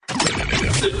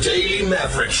It's the Daily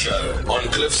Maverick Show on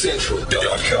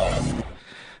CliffCentral.com.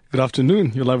 Good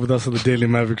afternoon. You're live with us at the Daily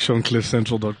Maverick Show on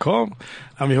CliffCentral.com.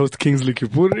 I'm your host, Kingsley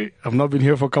Kipuri. I've not been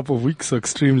here for a couple of weeks, so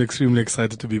extremely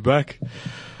excited to be back.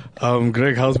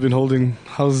 Greg, how's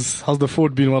the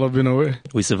fort been while I've been away?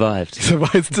 We survived.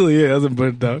 Survived, still here, hasn't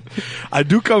burnt down. I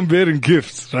do come bearing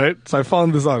gifts, right? So I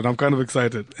found this out and I'm kind of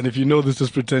excited. And if you know this,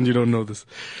 just pretend you don't know this.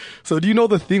 So do you know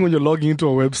the thing when you're logging into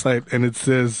a website and it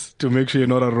says to make sure you're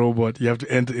not a robot, you have to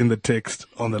enter in the text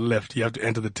on the left. You have to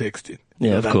enter the text in.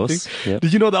 Yeah, of course. Yep.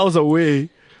 Did you know that was a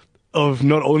way of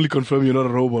not only confirming you're not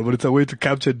a robot, but it's a way to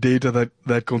capture data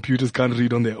that computers can't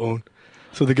read on their own.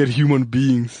 So they get human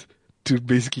beings to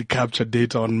basically capture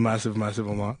data on massive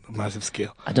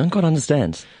scale. I don't quite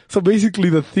understand. So basically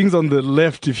the things on the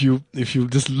left, if you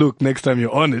just look next time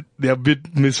you're on it, they're a bit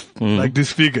like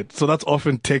disfigured. So that's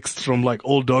often text from like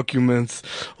old documents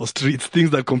or streets,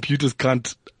 things that computers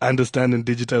can't understand and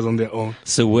digitize on their own.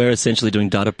 So we're essentially doing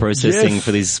data processing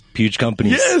for these huge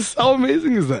companies. Yes, how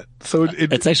amazing is that? So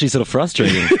it's actually sort of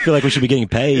frustrating. I feel like we should be getting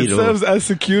paid. It serves as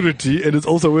security, and it's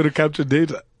also a way to capture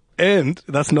data. And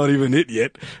that's not even it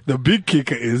yet. The big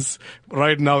kicker is,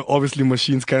 right now, obviously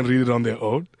machines can't read it on their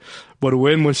own. But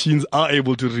when machines are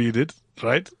able to read it,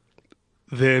 right,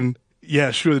 then, yeah,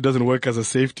 sure, it doesn't work as a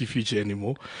safety feature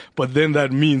anymore. But then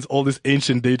that means all this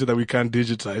ancient data that we can't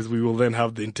digitize, we will then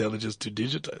have the intelligence to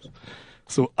digitize.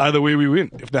 So either way we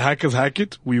win. If the hackers hack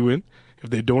it, we win.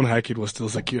 If they don't hack it, we're still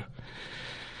secure.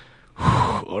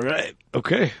 All right.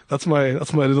 Okay. That's my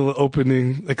little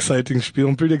opening, exciting spiel.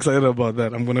 I'm pretty excited about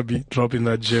that. I'm going to be dropping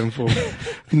that gem for the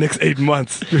next 8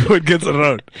 months before it gets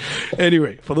around.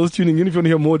 Anyway, for those tuning in, if you want to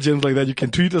hear more gems like that, you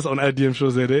can tweet us on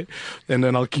 @DMShowZA, and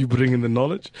then I'll keep bringing the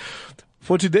knowledge.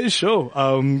 For today's show,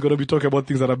 I'm going to be talking about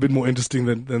things that are a bit more interesting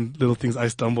than little things I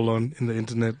stumble on in the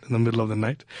internet in the middle of the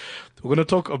night. We're going to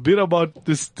talk a bit about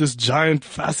this giant,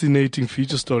 fascinating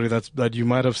feature story that you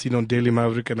might have seen on Daily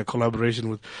Maverick and a collaboration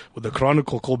with the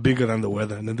Chronicle called Bigger Than the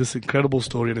Weather. And then this incredible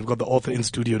story, and they've got the author in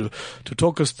studio to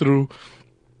talk us through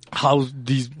how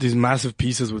these massive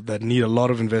pieces that need a lot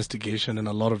of investigation and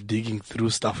a lot of digging through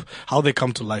stuff, how they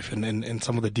come to life and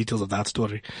some of the details of that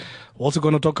story. We're also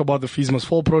going to talk about the Fees Must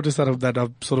Fall protests that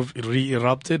have sort of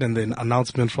re-erupted, and then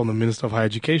announcement from the Minister of Higher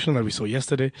Education that we saw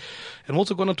yesterday. And we're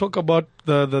also going to talk about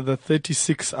the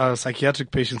 36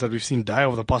 psychiatric patients that we've seen die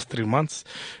over the past 3 months.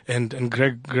 And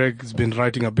Greg's been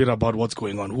writing a bit about what's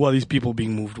going on. Who are these people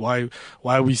being moved? Why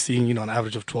are we seeing, an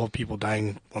average of 12 people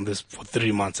dying on this for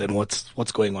 3 months? And what's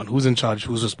going on? Who's in charge?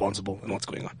 Who's responsible? And what's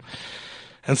going on?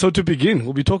 And so to begin,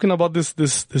 we'll be talking about this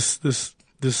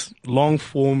long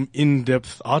form,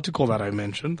 in-depth article that I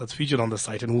mentioned that's featured on the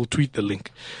site, and we'll tweet the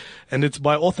link. And it's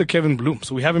by author Kevin Bloom.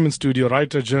 So we have him in studio,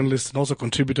 writer, journalist, and also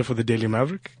contributor for the Daily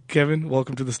Maverick. Kevin,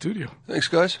 welcome to the studio. Thanks,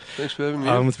 guys. Thanks for having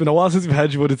me. It's been a while since we've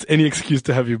had you, but it's any excuse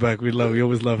to have you back. We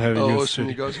always love having you. Awesome.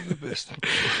 You guys are the best.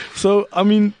 So,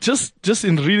 just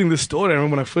in reading this story, I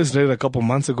remember when I first read it a couple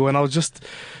months ago, and I was just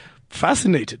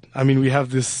fascinated. We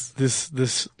have this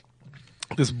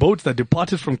boat that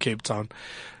departed from Cape Town.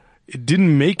 It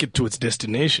didn't make it to its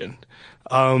destination.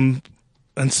 And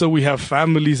so we have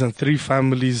families, and 3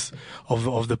 families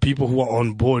of the people who are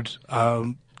on board,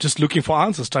 just looking for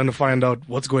answers, trying to find out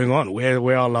what's going on.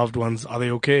 Where are loved ones? Are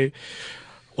they okay?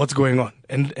 What's going on?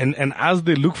 And as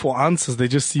they look for answers, there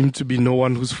just seemed to be no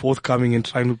one who's forthcoming and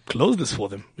trying to close this for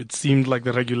them. It seemed like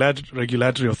the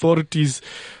regulatory authorities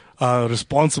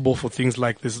responsible for things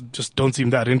like this just don't seem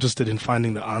that interested in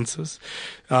finding the answers.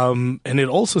 And it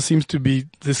also seems to be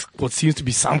what seems to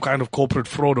be some kind of corporate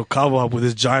fraud or cover up with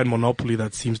this giant monopoly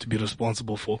that seems to be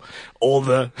responsible for all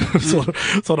the sort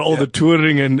of all the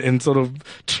touring and sort of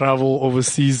travel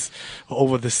overseas,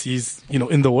 over the seas,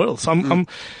 in the world. So I'm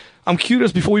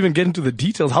curious, before we even get into the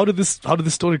details, how did this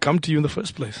story come to you in the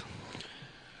first place?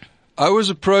 I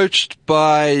was approached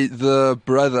by the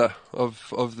brother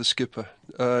of the skipper,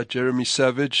 Jeremy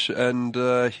Savage, and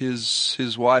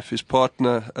his wife, his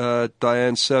partner,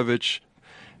 Diane Savage,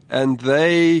 and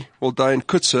Diane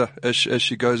Kutzer, as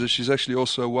she goes, as she's actually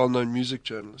also a well-known music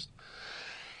journalist.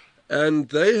 And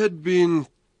they had been,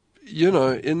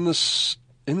 in this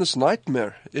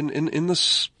nightmare, in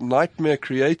this nightmare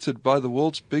created by the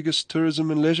world's biggest tourism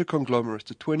and leisure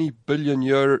conglomerate, a 20 billion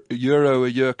euro a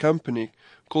year company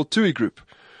called TUI Group,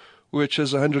 which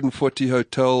has 140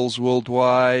 hotels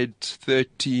worldwide,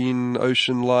 13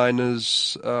 ocean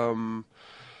liners, 5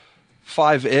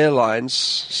 airlines,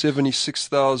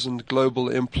 76,000 global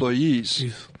employees.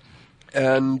 Jeez.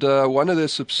 And one of their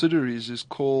subsidiaries is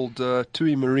called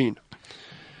TUI Marine.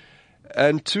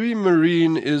 And TUI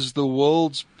Marine is the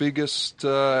world's biggest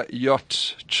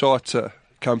yacht charter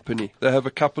company. They have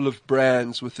a couple of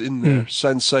brands within there.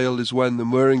 Sunsail is one, the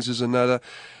Moorings is another.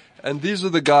 And these are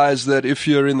the guys that if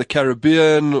you're in the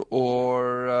Caribbean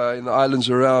or in the islands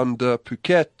around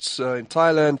Phuket, in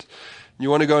Thailand, you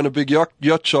want to go on a big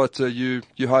yacht charter, you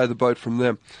hire the boat from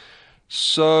them.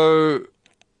 So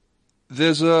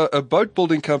there's a boat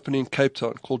building company in Cape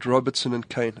Town called Robertson and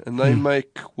Kane, and they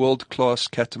make world-class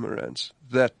catamarans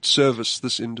that service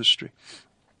this industry.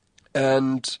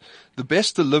 And the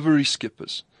best delivery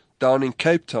skippers down in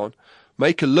Cape Town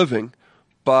make a living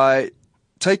by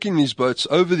taking these boats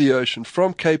over the ocean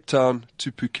from Cape Town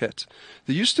to Phuket.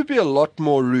 There used to be a lot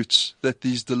more routes that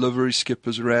these delivery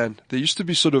skippers ran. There used to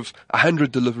be sort of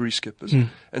 100 delivery skippers.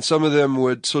 And some of them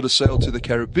would sort of sail to the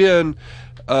Caribbean,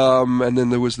 and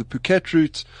then there was the Phuket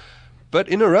route. But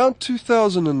in around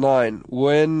 2009,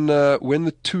 when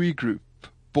the TUI Group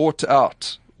bought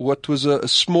out what was a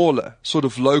smaller sort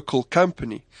of local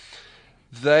company,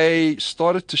 they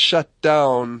started to shut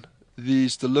down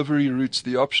these delivery routes,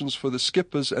 the options for the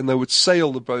skippers, and they would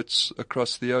sail the boats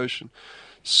across the ocean.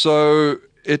 So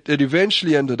it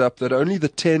eventually ended up that only the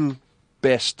 10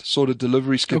 best sort of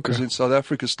delivery skippers in South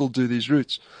Africa still do these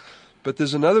routes. But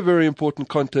there's another very important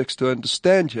context to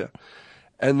understand here,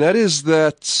 and that is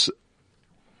that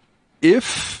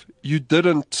if you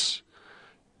didn't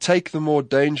take the more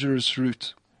dangerous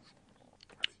route,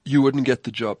 you wouldn't get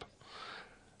the job.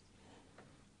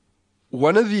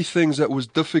 One of the things that was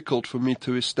difficult for me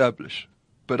to establish,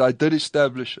 but I did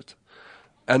establish it,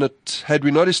 and had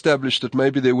we not established it,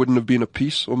 maybe there wouldn't have been a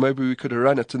peace, or maybe we could have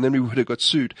run it, and then we would have got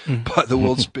sued by the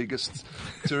world's biggest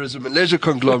tourism and leisure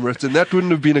conglomerate, and that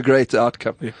wouldn't have been a great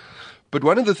outcome. Yeah. But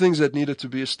one of the things that needed to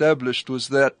be established was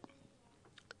that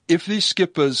if these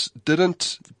skippers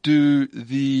didn't do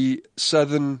the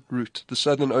southern route, the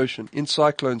Southern Ocean, in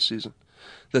cyclone season,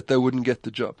 that they wouldn't get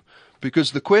the job.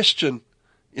 Because the question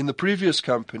in the previous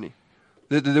company,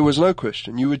 there was no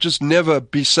question. You would just never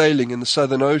be sailing in the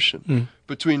Southern Ocean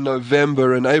between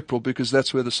November and April, because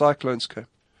that's where the cyclones came.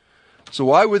 So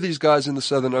why were these guys in the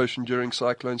Southern Ocean during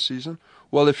cyclone season?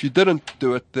 Well, if you didn't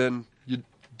do it, then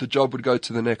the job would go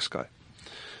to the next guy.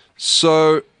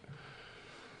 So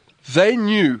they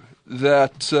knew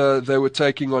that they were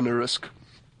taking on a risk.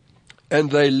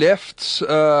 And they left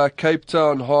Cape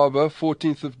Town Harbour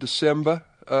 14th of December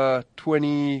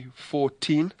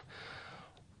 2014.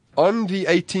 On the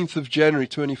 18th of January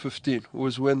 2015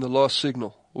 was when the last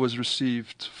signal was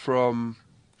received from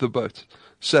the boat,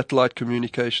 satellite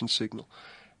communication signal.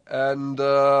 And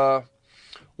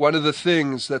one of the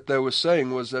things that they were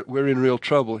saying was that we're in real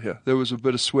trouble here. There was a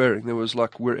bit of swearing. There was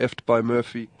like, we're effed by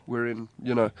Murphy. We're in,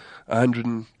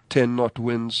 110 knot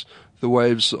winds. The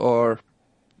waves are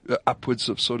upwards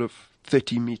of sort of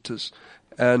 30 meters,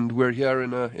 and we're here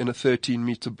in a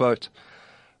 13-meter boat.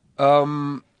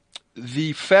 The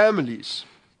families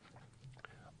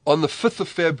on the 5th of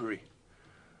February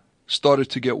started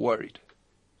to get worried,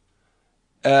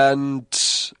 and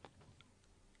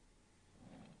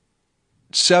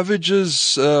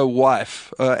Savage's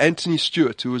wife, Anthony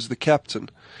Stewart, who was the captain,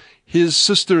 his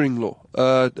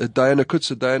sister-in-law, Diana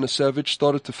Savage,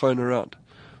 started to phone around,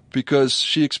 because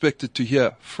she expected to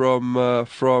hear from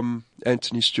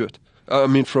Anthony Stewart.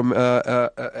 From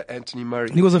Anthony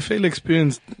Murray. He was a fairly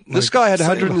experienced. This guy had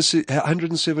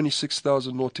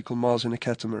 176,000 nautical miles in a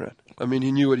catamaran. I mean,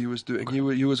 he knew what he was doing.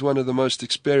 He was one of the most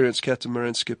experienced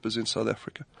catamaran skippers in South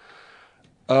Africa.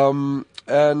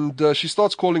 And she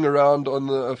starts calling around on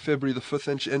the February the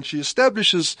 5th, and she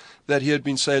establishes that he had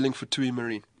been sailing for TUI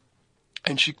Marine.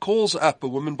 And she calls up a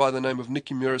woman by the name of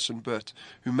Nikki Murison-Burt,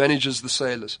 who manages the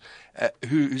sailors,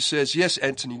 who says, yes,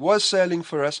 Anthony was sailing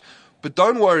for us, but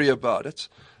don't worry about it.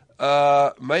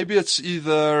 Maybe it's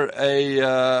either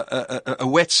a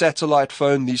wet satellite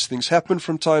phone. These things happen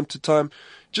from time to time.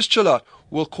 Just chill out.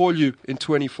 We'll call you in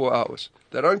 24 hours.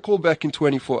 They don't call back in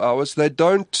 24 hours. They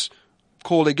don't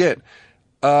call again.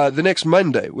 The next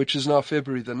Monday, which is now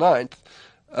February the 9th,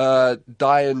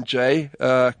 Di and Jay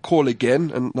call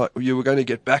again, and like, you were going to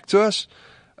get back to us.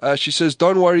 She says,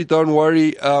 don't worry.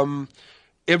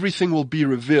 Everything will be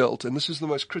revealed, and this is the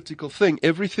most critical thing.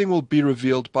 Everything will be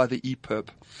revealed by the EPIRB.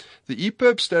 The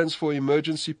EPIRB stands for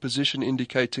Emergency Position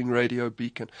Indicating Radio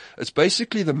Beacon. It's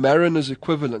basically the mariner's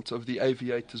equivalent of the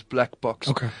aviator's black box.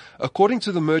 Okay. According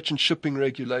to the Merchant Shipping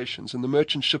Regulations and the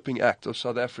Merchant Shipping Act of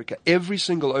South Africa, every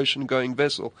single ocean-going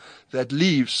vessel that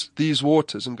leaves these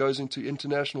waters and goes into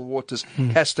international waters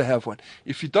has to have one.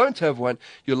 If you don't have one,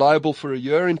 you're liable for a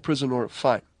year in prison or a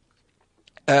fine.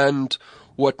 And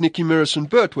what Nicky Meares and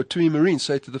Burt, what TUI Marine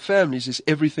say to the families is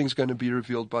everything's going to be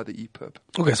revealed by the EPIRB.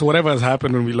 Okay, so whatever has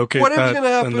happened when we locate Whatever's that,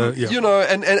 going to happen, you know,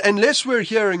 and unless we're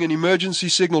hearing an emergency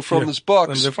signal from this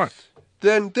box, then they're fine.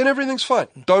 then everything's fine.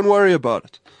 Don't worry about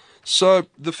it. So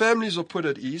the families are put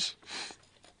at ease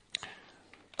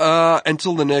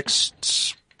until the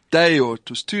next day, or it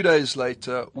was 2 days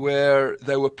later, where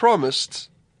they were promised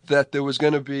that there was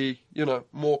going to be, you know,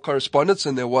 more correspondence,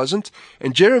 and there wasn't.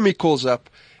 And Jeremy calls up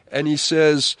and he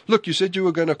says, look, you said you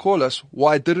were going to call us.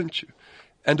 Why didn't you?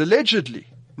 And allegedly,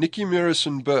 Nicky Meares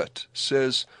and Burt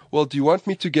says, well, do you want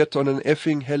me to get on an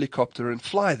effing helicopter and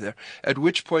fly there? At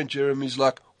which point Jeremy's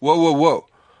like, whoa.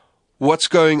 What's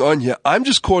going on here? I'm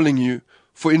just calling you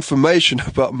for information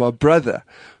about my brother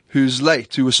who's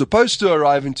late, who was supposed to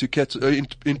arrive in Phuket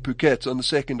on the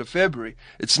 2nd of February.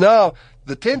 It's now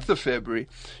the 10th of February.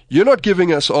 You're not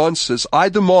giving us answers. I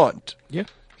demand. Yeah.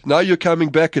 Now you're coming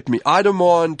back at me. I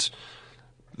demand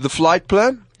the flight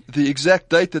plan, the exact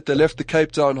date that they left the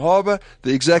Cape Town harbour,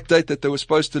 the exact date that they were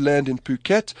supposed to land in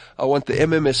Phuket. I want the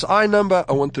MMSI number.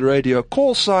 I want the radio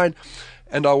call sign.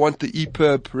 And I want the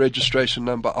EPIRB registration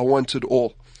number. I want it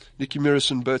all. Nicky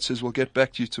Meares and Burt says, we'll get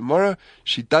back to you tomorrow.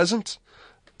 She doesn't.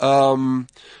 A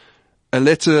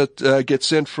letter gets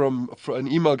sent an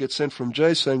email gets sent from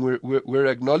Jay saying we're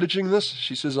acknowledging this.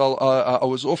 She says, I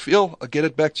was off ill. I'll get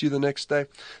it back to you the next day.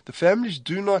 The families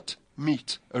do not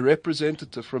meet a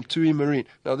representative from TUI Marine.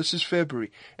 Now this is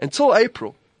February until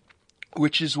April,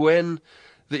 which is when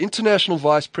the International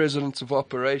Vice President of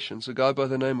Operations, a guy by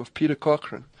the name of Peter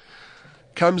Cochrane,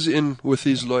 comes in with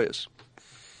his lawyers,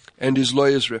 and his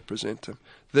lawyers represent him.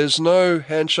 There's no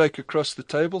handshake across the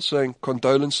table saying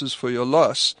condolences for your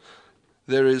loss.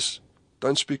 There is,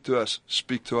 don't speak to us,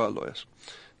 speak to our lawyers.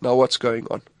 Now what's going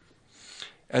on?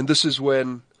 And this is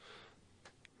when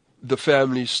the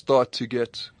families start to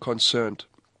get concerned.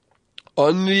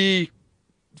 On the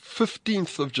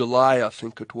 15th of July, I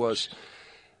think it was,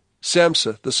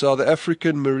 SAMSA, the South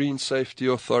African Marine Safety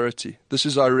Authority, this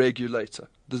is our regulator.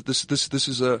 This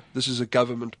is a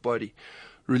government body,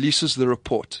 releases the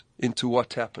report into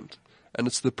what happened, and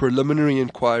it's the preliminary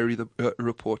inquiry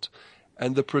report.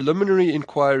 And the preliminary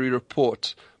inquiry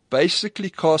report basically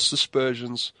casts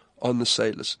aspersions on the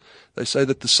sailors. They say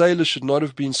that the sailors should not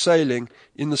have been sailing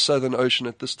in the Southern Ocean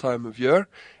at this time of year,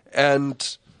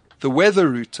 and the weather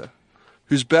router,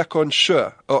 who's back on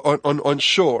shore,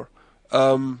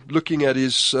 looking at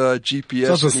his GPS.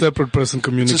 So it's a separate person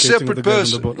communicating. It's a separate with the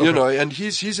guys person, on the boat. Okay. you know, and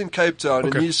he's in Cape Town,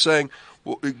 and he's saying,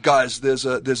 well, guys, there's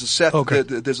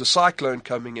a cyclone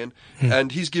coming in,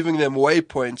 and he's giving them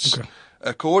waypoints,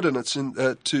 coordinates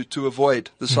to avoid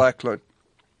the cyclone.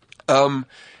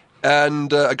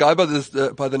 And a guy by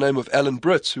the name of Alan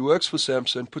Brits, who works for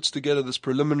SAMSA and puts together this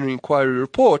preliminary inquiry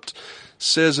report,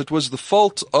 says it was the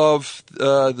fault of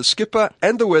the skipper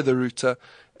and the weather router,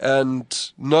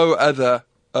 and no other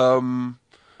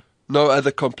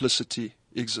complicity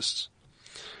exists.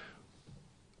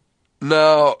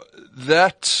 Now,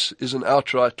 that is an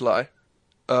outright lie,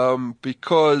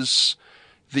 because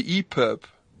the EPIRB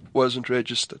wasn't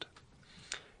registered.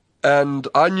 And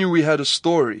I knew we had a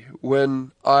story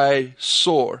when I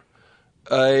saw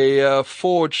a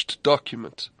forged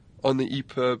document on the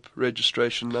EPIRB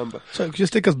registration number. So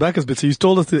just take us back a bit. So you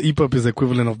told us the EPIRB is the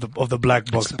equivalent of the black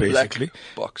box, basically. Black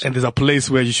box. And there's a place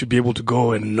where you should be able to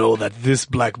go and know that this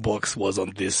black box was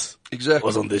on this. Exactly.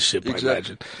 Was on this ship, exactly. I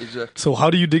imagine. Exactly. So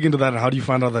how do you dig into that, and how do you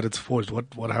find out that it's forged?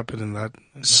 What happened in that?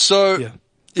 So,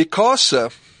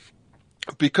 ICASA,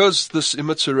 because this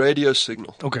emits a radio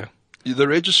signal. Okay. The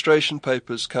registration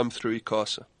papers come through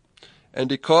ICASA,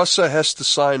 and ICASA has to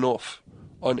sign off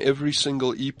on every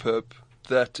single EPIRB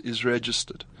that is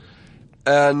registered.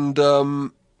 And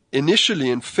initially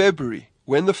in February,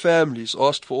 when the families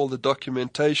asked for all the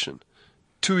documentation,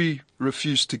 TUI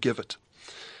refused to give it.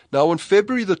 Now on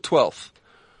February the 12th,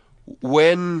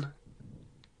 when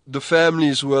the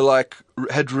families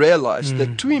had realized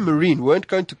that TUI Marine weren't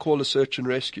going to call a search and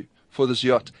rescue for this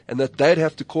yacht, and that they'd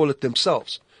have to call it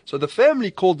themselves. So the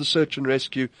family called the search and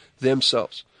rescue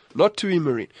themselves, not TUI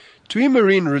Marine. TUI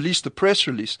Marine released a press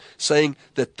release saying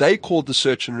that they called the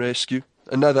search and rescue,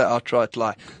 another outright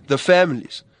lie. The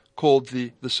families called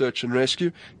the search and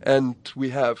rescue, and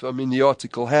the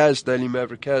article has, Daily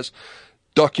Maverick has,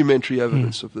 documentary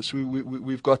evidence of this.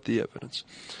 We've got the evidence.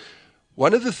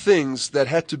 One of the things that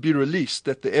had to be released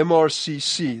at the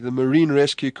MRCC, the Marine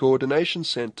Rescue Coordination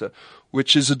Center,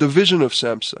 which is a division of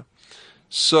SAMSA.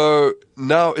 So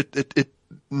now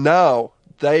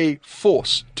they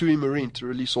force TUI Marine to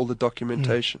release all the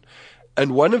documentation.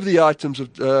 And one of the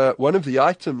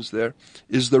items there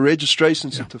is the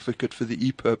registration certificate for the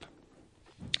EPIRB.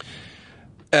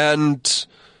 And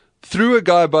through a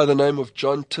guy by the name of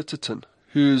John Titterton,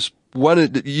 who's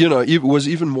was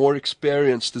even more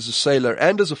experienced as a sailor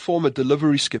and as a former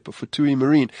delivery skipper for TUI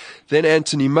Marine than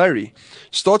Anthony Murray,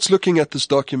 starts looking at this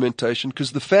documentation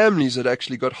because the families had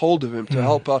actually got hold of him to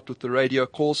help out with the radio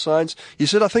call signs. He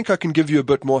said, I think I can give you a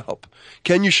bit more help.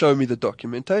 Can you show me the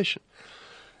documentation?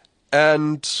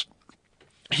 And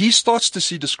he starts to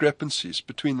see discrepancies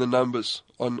between the numbers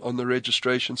on the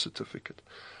registration certificate.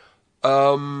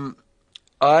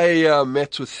 I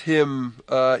met with him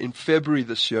in February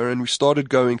this year, and we started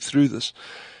going through this.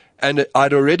 And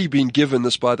I'd already been given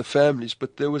this by the families,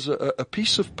 but there was a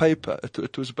piece of paper.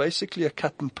 It was basically a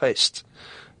cut and paste.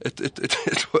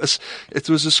 It was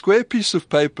a square piece of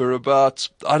paper about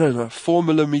 4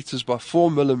 millimeters by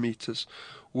 4 millimeters,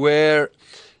 where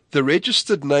the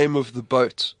registered name of the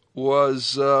boat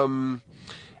was the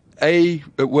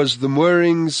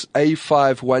Moorings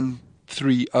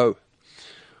A5130.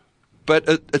 But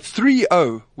a 30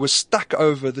 was stuck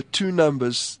over the two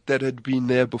numbers that had been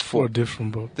there before. For a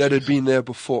different boat. That had been there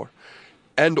before.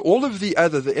 And all of the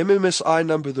other, the MMSI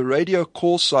number, the radio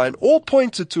call sign, all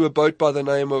pointed to a boat by the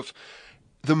name of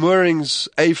the Moorings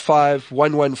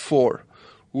A5114,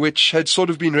 which had sort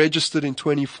of been registered in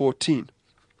 2014.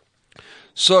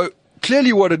 So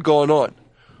clearly what had gone on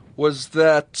was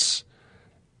that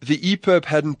the EPIRB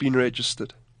hadn't been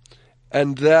registered,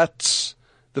 and that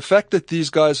the fact that these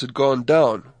guys had gone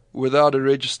down without a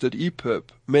registered EPIRB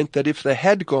meant that if they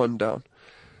had gone down,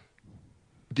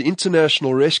 the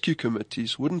international rescue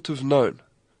committees wouldn't have known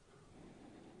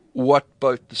what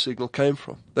boat the signal came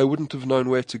from. They wouldn't have known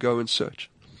where to go and search.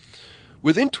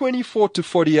 Within 24 to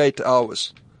 48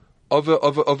 hours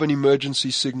of an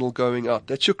emergency signal going out,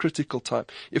 that's your critical time.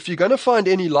 If you're going to find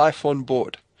any life on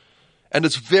board, and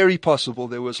it's very possible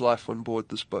there was life on board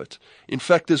this boat. In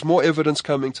fact, there's more evidence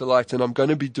coming to light, and I'm going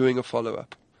to be doing a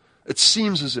follow-up. It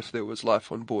seems as if there was life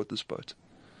on board this boat.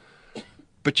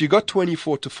 But you got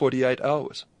 24 to 48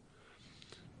 hours.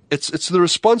 It's the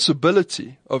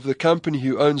responsibility of the company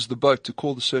who owns the boat to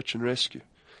call the search and rescue.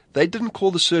 They didn't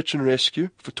call the search and rescue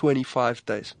for 25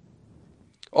 days.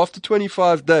 After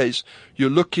 25 days, you're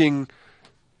looking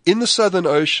in the Southern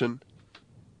Ocean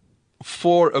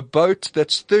for a boat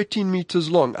that's 13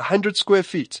 meters long, 100 square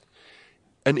feet,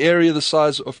 an area the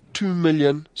size of 2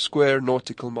 million square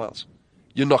nautical miles.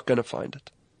 You're not going to find it.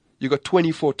 You got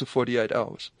 24 to 48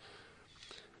 hours.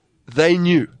 They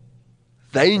knew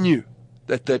that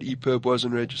EPIRB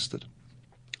wasn't registered.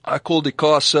 I called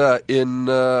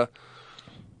ICASA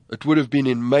it would have been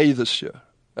in May this year,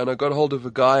 and I got hold of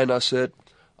a guy and I said,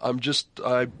 I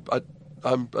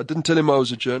didn't tell him I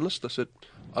was a journalist. I said,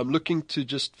 I'm looking to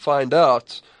just find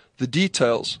out the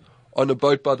details on a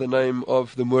boat by the name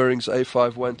of the Moorings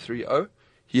A5130.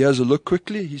 He has a look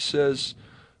quickly. He says,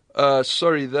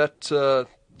 sorry,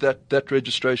 that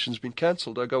registration's been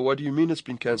cancelled. I go, what do you mean it's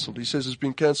been cancelled? He says it's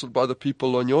been cancelled by the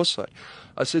people on your side.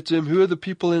 I said to him, who are the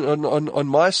people on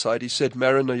my side? He said,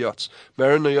 Mariner Yachts.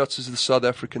 Mariner Yachts is the South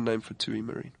African name for TUI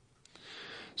Marine.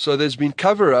 So there's been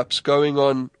cover-ups going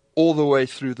on all the way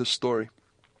through the story.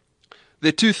 There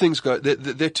are two things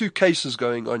there are two cases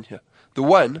going on here. The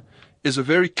one is a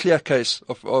very clear case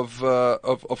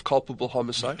of culpable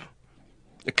homicide.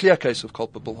 A clear case of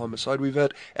culpable homicide. We've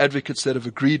had advocates that have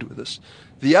agreed with us.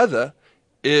 The other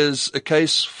is a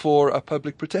case for a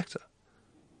public protector.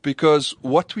 Because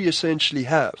what we essentially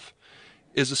have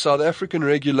is a South African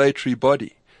regulatory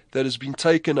body that has been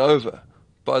taken over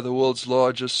by the world's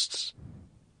largest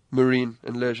marine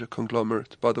and leisure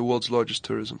conglomerate, by the world's largest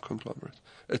tourism conglomerate.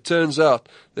 It turns out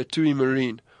that TUI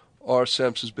Marine are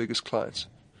SAMS's biggest clients.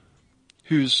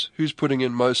 Who's putting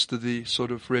in most of the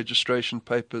sort of registration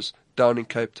papers down in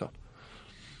Cape Town?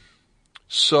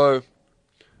 So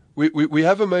we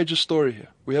have a major story here.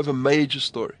 We have a major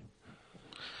story.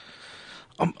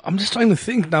 I'm just trying to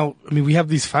think now. I mean, we have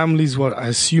these families who are, I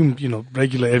assume,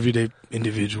 regular everyday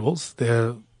individuals.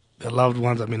 Their loved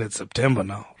ones. I mean, it's September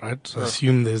now, right? So I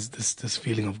assume there's this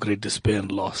feeling of great despair and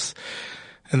loss.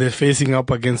 And they're facing up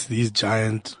against these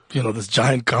giant, this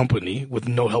giant company with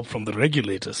no help from the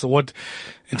regulator. So what,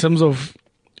 in terms of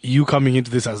you coming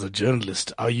into this as a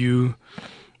journalist, how do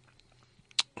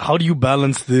you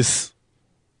balance this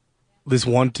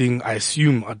wanting, I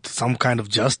assume, some kind of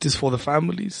justice for the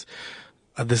families,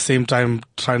 at the same time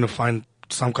trying to find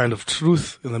some kind of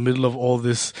truth in the middle of all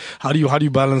this? How do you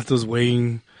balance those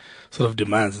weighing sort of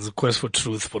demands? It's a quest for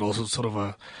truth, but also sort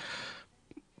of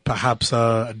perhaps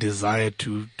a desire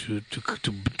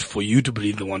for you to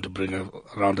be the one to bring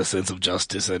around a sense of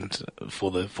justice and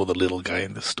for the little guy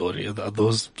in the story. Are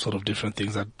those sort of different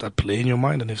things that play in your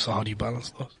mind? And if so, how do you balance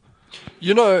those?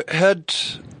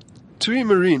 TUI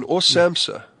Marine or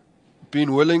SAMHSA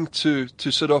been willing to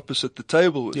sit opposite the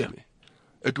table with me,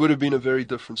 it would have been a very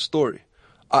different story.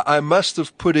 I must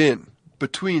have put in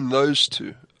between those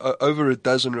two over a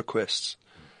dozen requests,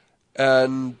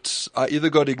 and I either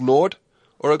got ignored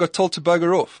or I got told to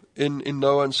bugger off in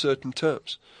no uncertain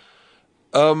terms.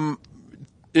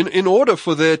 In order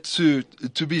for there to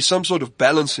be some sort of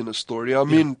balance in a story, I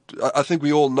mean, I think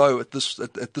we all know at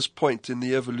this point in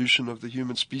the evolution of the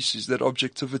human species that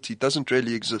objectivity doesn't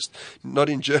really exist, not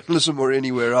in journalism or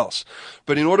anywhere else.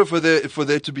 But in order for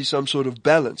there to be some sort of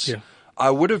balance, I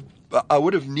would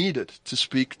have needed to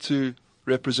speak to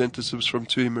representatives from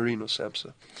TUI Marine or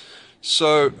SAMHSA.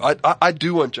 So I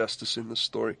do want justice in this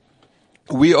story.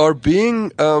 We are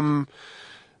being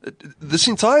this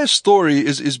entire story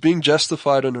is being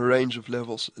justified on a range of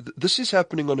levels. This is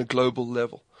happening on a global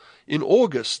level. In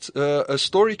August, a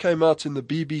story came out in the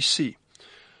BBC.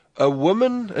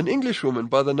 An English woman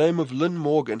by the name of Lynn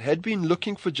Morgan, had been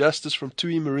looking for justice from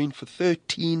TUI Marine for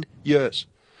 13 years.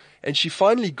 And she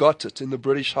finally got it in the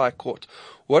British High Court.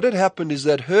 What had happened is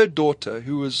that her daughter,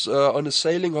 who was on a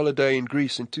sailing holiday in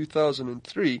Greece in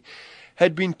 2003,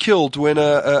 had been killed when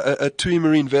a TUI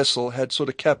Marine vessel had sort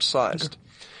of capsized.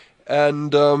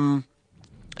 And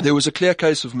there was a clear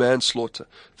case of manslaughter.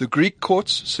 The Greek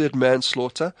courts said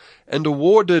manslaughter and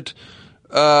awarded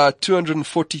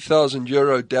 240,000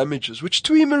 euro damages, which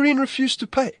TUI Marine refused to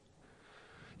pay.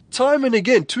 Time and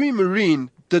again, TUI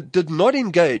Marine did not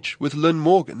engage with Lynn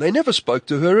Morgan. They never spoke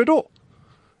to her at all.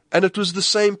 And it was the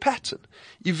same pattern.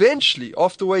 Eventually,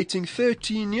 after waiting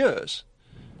 13 years,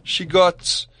 she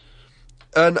got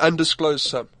an undisclosed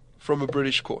sum from a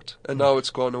British court, and now it's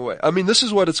gone away. I mean, this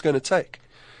is what it's going to take.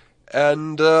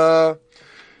 And, in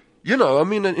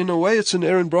a way, it's an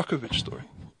Erin Brockovich story.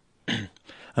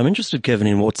 I'm interested, Kevin,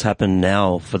 in what's happened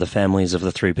now for the families of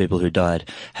the 3 people who died.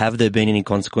 Have there been any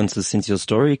consequences since your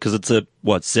story? Because it's a,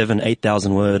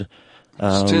 8,000 word?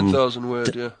 It's 10,000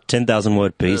 word, 10,000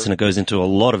 word piece, and it goes into a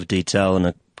lot of detail, and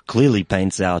it clearly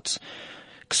paints out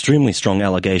extremely strong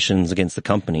allegations against the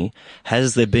company.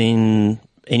 Has there been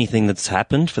anything that's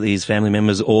happened for these family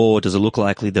members, or does it look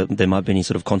likely that there might be any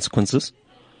sort of consequences?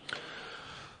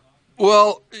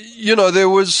 Well, there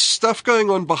was stuff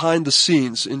going on behind the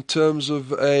scenes in terms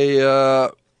of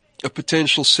a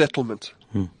potential settlement.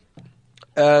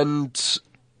 And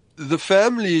the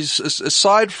families,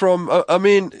 aside from,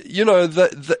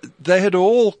 they had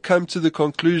all come to the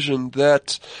conclusion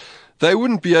that they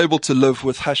wouldn't be able to live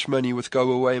with hush money, with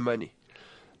go away money.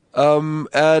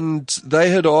 And they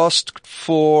had asked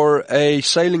for a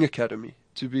sailing academy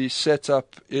to be set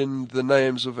up in the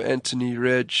names of Anthony,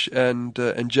 Reg, and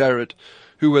Jared,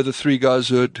 who were the 3 guys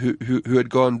who had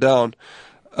gone down.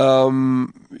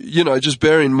 Just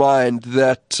bear in mind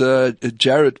that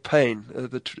Jared Payne,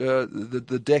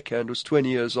 the deckhand, was 20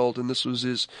 years old, and this was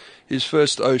his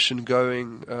first ocean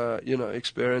going,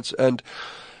 experience. And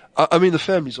the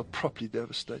families are properly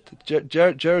devastated.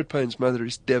 Jared Payne's mother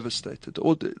is devastated.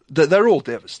 They're all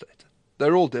devastated.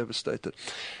 They're all devastated.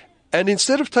 And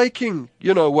instead of taking,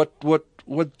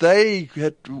 what they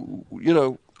had,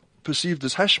 perceived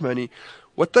as hush money,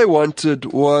 what they wanted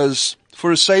was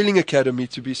for a sailing academy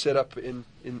to be set up in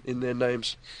their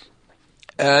names.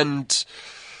 And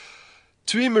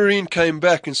TUI Marine came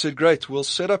back and said, great, we'll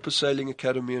set up a sailing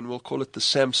academy and we'll call it the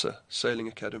SAMHSA Sailing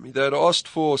Academy. They had asked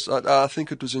for, I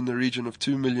think it was in the region of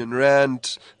 2 million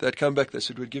rand. They had come back, they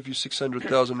said, we'll give you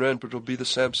 600,000 rand, but it'll be the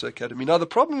SAMHSA Academy. Now, the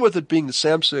problem with it being the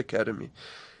SAMHSA Academy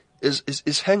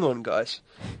is hang on, guys.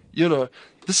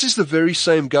 This is the very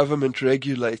same government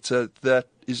regulator that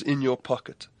is in your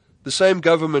pocket. The same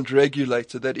government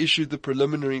regulator that issued the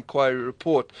preliminary inquiry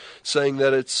report saying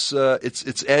that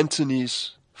it's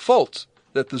Anthony's fault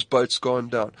that this boat's gone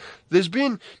down. There's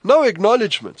been no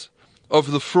acknowledgement of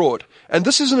the fraud. And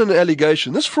this isn't an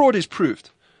allegation. This fraud is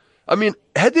proved. I mean,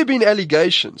 had there been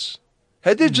allegations,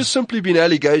 had there just simply been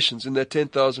allegations in that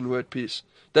 10,000 word piece,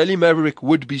 Daily Maverick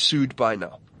would be sued by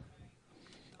now.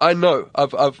 I know.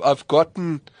 I've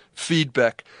gotten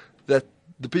feedback that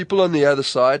the people on the other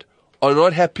side are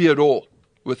not happy at all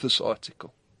with this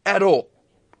article. At all.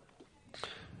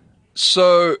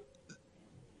 So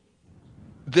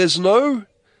there's no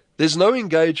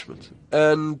engagement,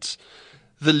 and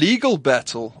the legal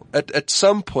battle at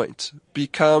some point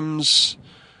becomes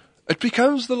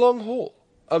the long haul.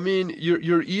 I mean,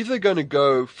 you're either going to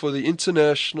go for the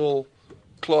international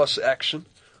class action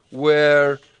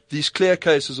where these clear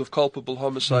cases of culpable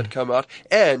homicide come out,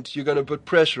 and you're going to put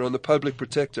pressure on the public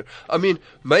protector. I mean,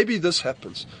 maybe this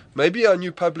happens. Maybe our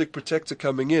new public protector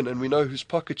coming in, and we know whose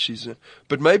pocket she's in,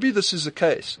 but maybe this is a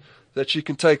case that she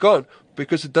can take on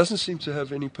because it doesn't seem to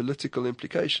have any political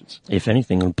implications. If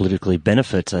anything, it will politically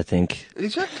benefit, I think,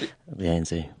 Exactly. the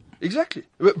ANC. Exactly.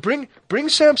 Bring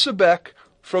SAMHSA back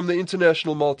from the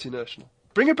international multinational.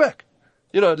 Bring it back.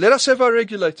 Let us have our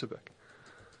regulator back.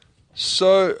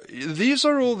 So these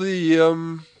are all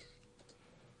the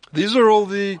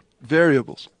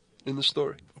variables in the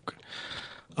story.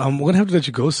 We're going to have to let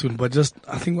you go soon, but just,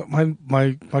 I think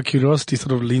my curiosity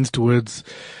sort of leans towards,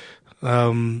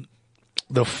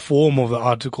 the form of the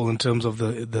article in terms of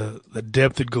the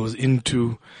depth it goes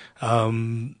into,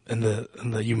 and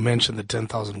you mentioned the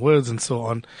 10,000 words and so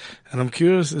on. And I'm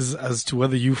curious as to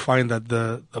whether you find that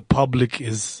the public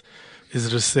is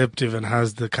receptive and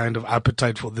has the kind of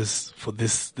appetite for this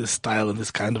style and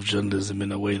this kind of journalism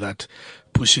in a way that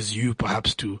pushes you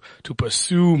perhaps to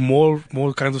pursue more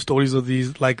kinds of stories of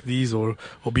these or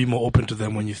be more open to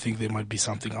them when you think there might be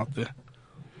something out there.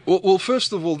 Well,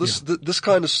 first of all, this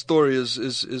kind of story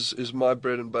is my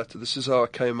bread and butter. This is how I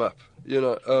came up.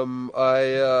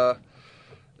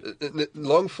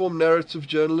 Long form narrative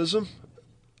journalism,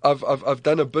 I've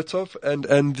done a bit of, and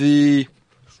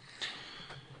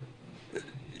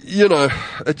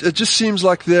it just seems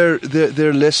like there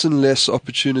are less and less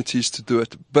opportunities to do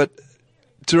it. But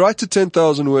to write a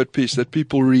 10,000 word piece that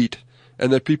people read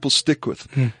and that people stick with.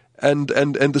 And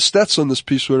the stats on this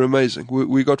piece were amazing.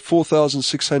 We got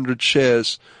 4,600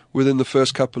 shares within the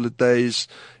first couple of days.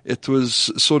 It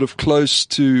was sort of close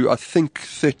to, I think,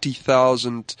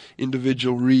 30,000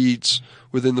 individual reads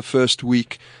within the first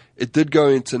week. It did go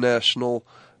international.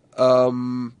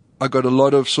 I got a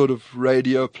lot of sort of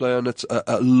radio play on it,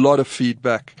 a lot of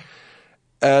feedback.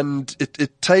 And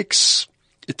it takes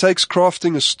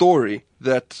crafting a story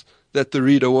that the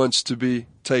reader wants to be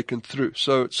taken through.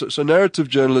 So narrative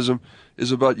journalism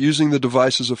is about using the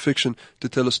devices of fiction to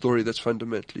tell a story that's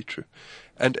fundamentally true.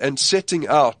 And setting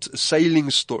out a sailing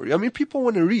story. I mean, people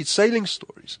want to read sailing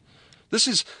stories. This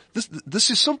is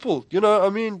simple. You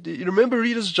remember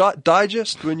Reader's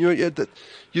Digest when you would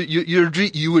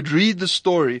read the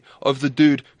story of the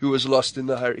dude who was lost in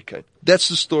the hurricane. That's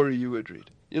the story you would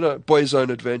read. Boy's Own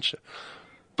Adventure.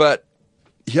 But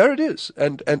here it is,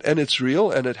 and it's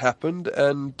real, and it happened,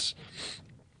 and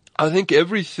I think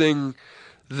everything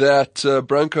that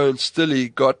Branko and Stille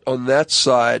got on that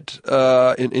side,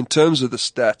 in terms of the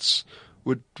stats,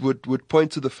 would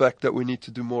point to the fact that we need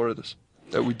to do more of this.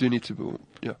 That we do need to do,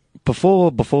 yeah.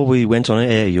 Before we went on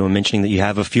air, you were mentioning that you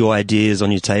have a few ideas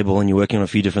on your table and you're working on a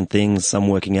few different things, some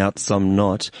working out, some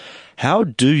not. How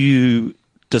do you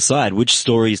decide which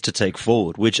stories to take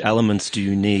forward? Which elements do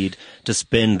you need to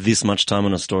spend this much time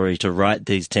on a story to write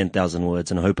these 10,000 words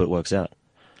and hope it works out?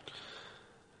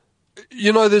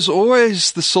 There's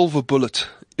always the silver bullet.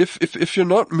 If you're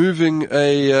not moving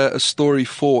a story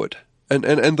forward,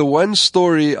 and the one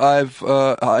story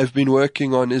I've been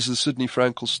working on is the Sidney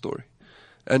Frankel story,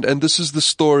 and this is the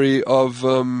story of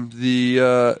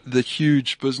the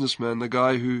huge businessman, the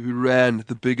guy who ran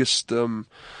the biggest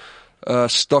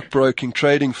stockbroking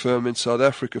trading firm in South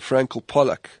Africa, Frankel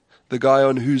Pollock, the guy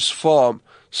on whose farm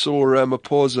Cyril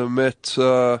Ramaphosa met,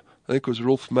 I think it was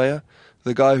Rolf Meyer,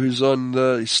 the guy who's on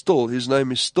his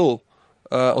name is still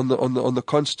on the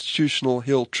Constitutional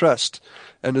Hill Trust,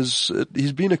 and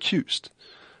he's been accused,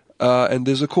 and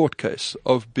there's a court case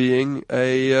of being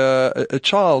a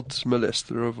child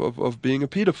molester, of being a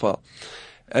pedophile,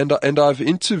 and I've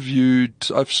interviewed,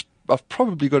 I've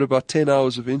probably got about 10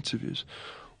 hours of interviews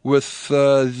with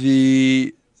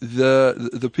the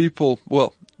people.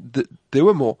 Well, there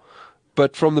were more,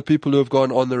 but from the people who have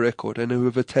gone on the record and who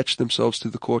have attached themselves to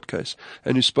the court case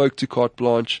and who spoke to Carte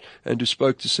Blanche and who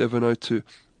spoke to 702.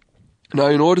 Now,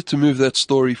 in order to move that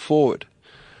story forward,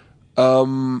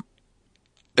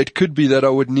 it could be that I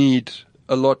would need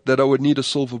a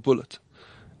silver bullet.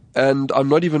 And I'm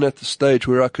not even at the stage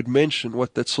where I could mention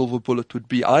what that silver bullet would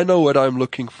be. I know what I'm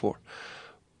looking for.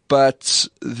 But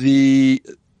the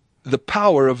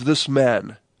power of this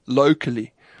man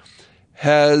locally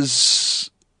has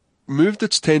moved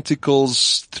its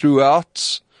tentacles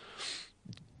throughout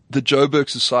the Joburg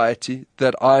society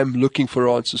that I'm looking for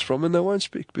answers from, and they won't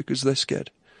speak because they're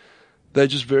scared. They're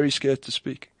just very scared to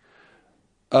speak.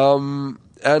 And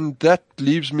that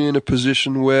leaves me in a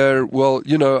position where,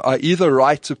 I either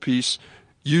write a piece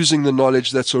using the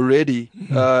knowledge that's already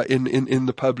in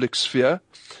the public sphere,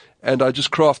 and I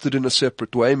just craft it in a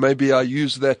separate way. Maybe I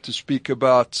use that to speak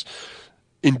about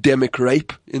endemic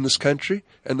rape in this country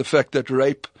and the fact that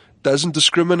rape doesn't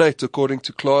discriminate according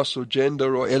to class or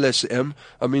gender or LSM.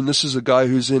 I mean, this is a guy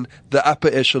who's in the upper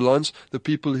echelons. The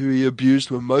people who he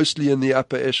abused were mostly in the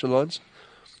upper echelons.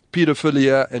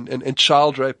 Pedophilia and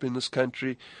child rape in this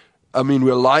country I mean,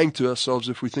 we're lying to ourselves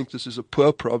if we think this is a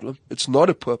poor problem. It's not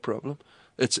a poor problem.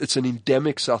 It's an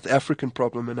endemic South African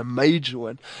problem and a major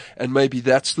one. And maybe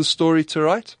that's the story to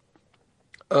write.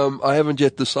 I haven't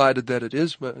yet decided that it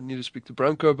is. I need to speak to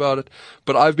Branko about it.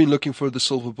 But I've been looking for the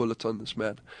silver bullet on this,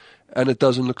 man. And it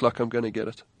doesn't look like I'm going to get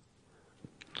it.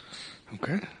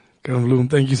 Okay. Kevin Bloom,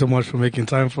 thank you so much for making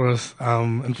time for us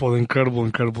and for the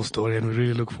incredible story. And we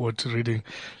really look forward to reading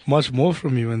much more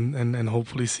from you and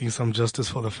hopefully seeing some justice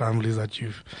for the families that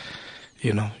you've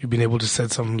been able to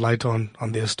shed some light on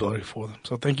their story for them.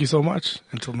 So thank you so much.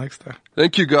 Until next time.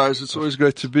 Thank you, guys. It's always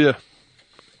great to be here.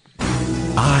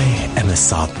 I am a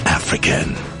South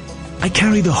African. I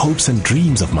carry the hopes and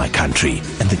dreams of my country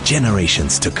and the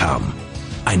generations to come.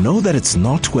 I know that it's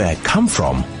not where I come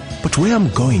from, but where I'm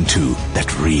going to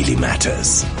that really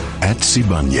matters. At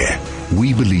Sibanye,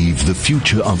 we believe the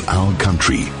future of our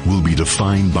country will be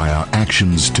defined by our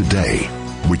actions today,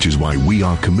 which is why we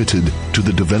are committed to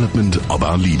the development of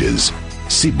our leaders.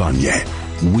 Sibanye,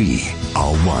 we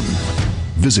are one.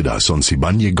 Visit us on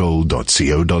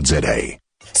sibanyegold.co.za.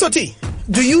 So T,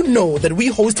 do you know that we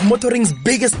host Motoring's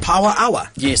biggest power hour?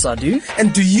 Yes, I do.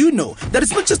 And do you know that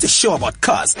it's not just a show about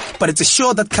cars, but it's a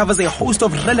show that covers a host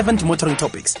of relevant motoring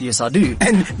topics? Yes, I do.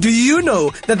 And do you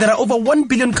know that there are over 1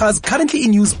 billion cars currently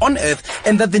in use on Earth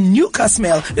and that the new car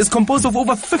smell is composed of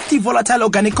over 50 volatile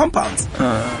organic compounds?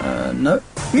 No.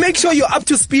 Make sure you're up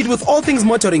to speed with all things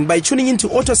motoring by tuning into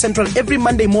Auto Central every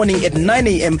Monday morning at 9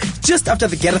 a.m. just after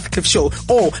the Gareth Cliff Show,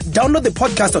 or download the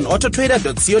podcast on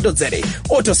autotrader.co.za.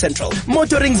 Auto Central,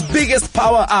 motoring's biggest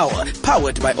power hour,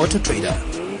 powered by Auto Trader.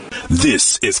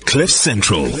 This is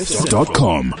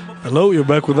CliffCentral.com. Hello, you're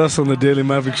back with us on the Daily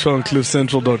Maverick Show on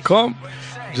CliffCentral.com.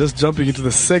 Just jumping into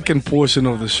the second portion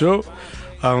of the show.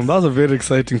 That was a very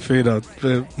exciting fade out.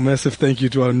 A massive thank you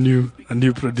to our new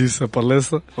producer,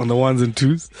 Palesa, on the ones and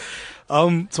twos.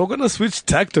 So we're going to switch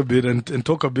tact a bit and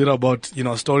talk a bit about,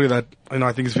 a story that,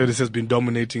 I think it's fair to say has been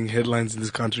dominating headlines in this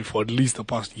country for at least the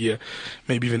past year,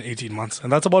 maybe even 18 months.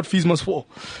 And that's about Fees Must Fall.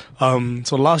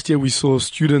 So last year we saw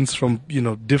students from,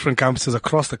 different campuses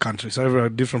across the country. So everywhere,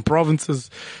 different provinces,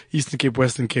 Eastern Cape,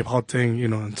 Western Cape, Gauteng,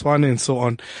 and Tshwane and so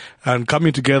on, and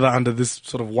coming together under this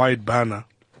sort of wide banner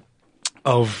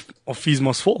of Fees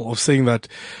Must Fall, of saying that,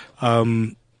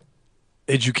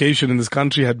 education in this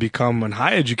country had become, and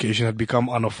higher education had become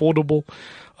unaffordable,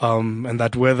 and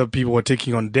that whether people were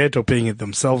taking on debt or paying it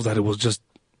themselves, that it was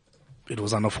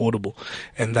unaffordable,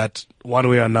 and that one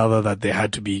way or another that there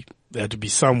had to be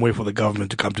some way for the government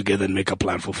to come together and make a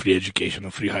plan for free education or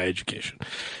free higher education.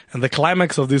 And the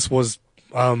climax of this was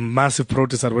massive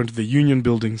protests that went to the union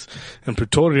buildings in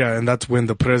Pretoria, and that's when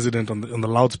the president on the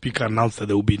loudspeaker announced that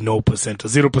there will be a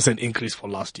 0% increase for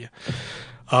last year.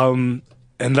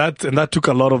 And that took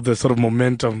a lot of the sort of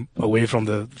momentum away from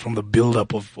the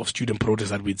build-up of student protests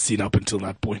that we'd seen up until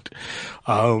that point.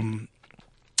 And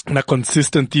a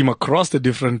consistent theme across the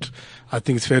different, I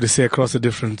think it's fair to say, across the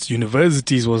different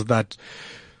universities was that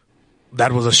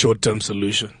was a short-term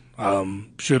solution.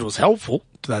 Sure, it was helpful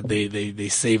that they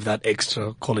saved that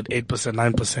extra, call it 8%,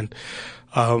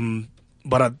 9%.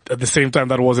 But at the same time,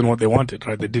 that wasn't what they wanted,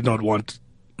 right? They did not want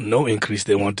no increase.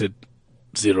 They wanted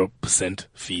 0%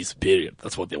 fees, period.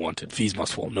 That's what they wanted. Fees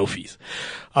must fall, no fees.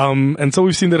 And so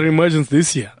we've seen the reemergence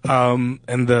this year.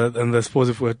 And I suppose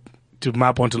if we're to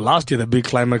map onto last year, the big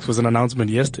climax was an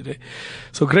announcement yesterday.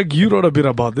 So Greg, you wrote a bit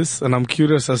about this, and I'm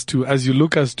curious as you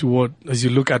look at what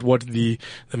the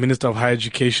Minister of Higher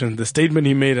Education, the statement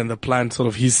he made and the plan sort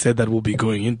of he said that we'll be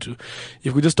going into.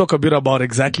 If we could just talk a bit about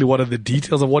exactly what are the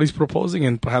details of what he's proposing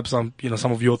and perhaps some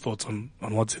of your thoughts on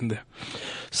what's in there.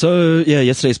 So,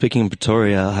 yesterday speaking in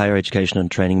Pretoria, Higher Education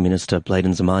and Training Minister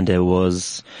Bladen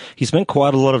Nzimande he spent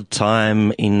quite a lot of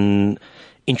time in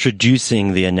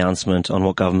introducing the announcement on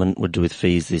what government would do with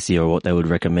fees this year or what they would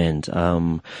recommend.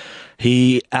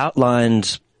 He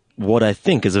outlined what I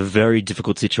think is a very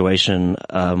difficult situation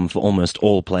for almost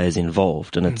all players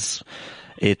involved, and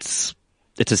it's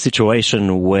a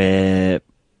situation where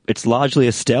it's largely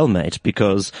a stalemate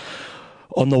because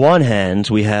on the one hand,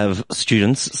 we have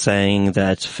students saying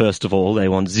that, first of all, they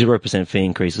want 0% fee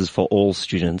increases for all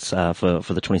students for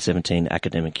the 2017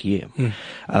 academic year.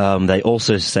 They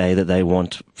also say that they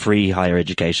want free higher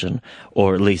education,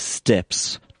 or at least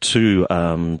steps to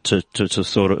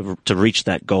reach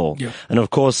that goal. Yeah. And of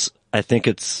course, I think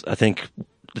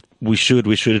we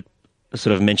should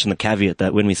sort of mention the caveat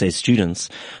that when we say students,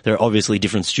 there are obviously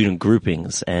different student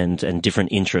groupings and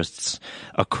different interests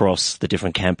across the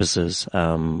different campuses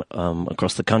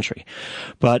across the country.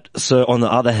 But so on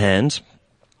the other hand,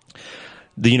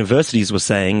 the universities were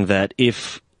saying that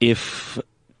if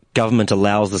government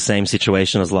allows the same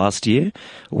situation as last year,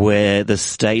 where the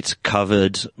state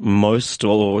covered most,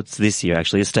 or it's this year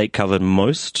actually, the state covered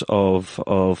most of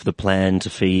the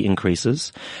planned fee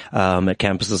increases at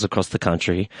campuses across the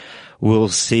country. We'll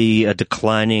see a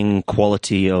declining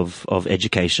quality of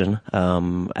education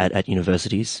at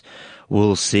universities.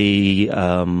 We'll see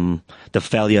the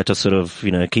failure to sort of,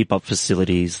 keep up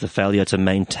facilities, the failure to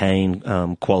maintain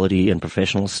quality and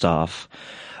professional staff.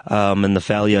 And the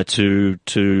failure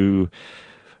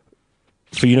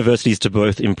for universities to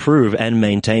both improve and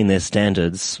maintain their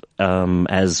standards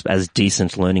as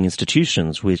decent learning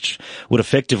institutions, which would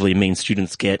effectively mean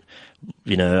students get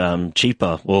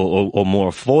cheaper or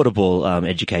more affordable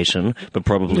education, but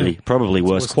probably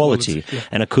worse quality. Yeah.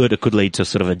 And it could lead to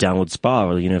sort of a downward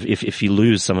spiral. If you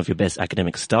lose some of your best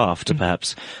academic staff to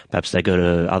perhaps they go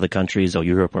to other countries or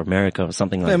Europe or America or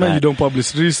something like that. You don't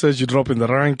publish research, you drop in the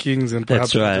rankings, and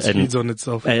perhaps it just feeds on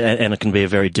itself. And it can be a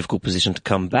very difficult position to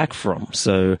come back from.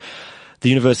 So the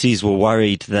universities were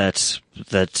worried that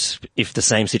if the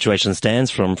same situation stands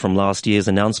from last year's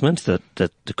announcement, that there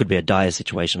could be a dire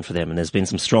situation for them. And there's been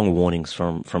some strong warnings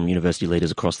from university leaders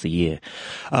across the year.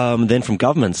 Then from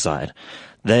government side,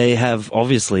 they have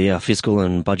obviously fiscal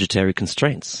and budgetary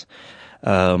constraints.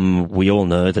 We all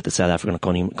know that the South African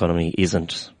economy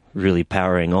isn't really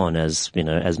powering on as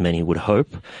many would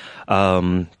hope.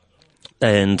 And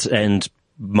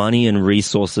money and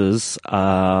resources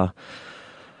are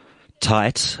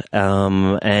tight,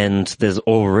 and there's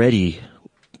already,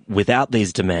 without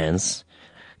these demands,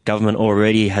 government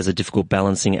already has a difficult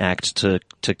balancing act to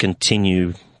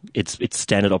continue its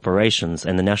standard operations.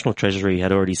 And the National Treasury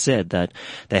had already said that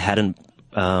they hadn't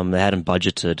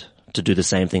budgeted to do the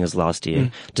same thing as last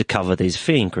year to cover these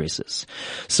fee increases.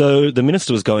 So the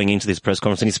minister was going into this press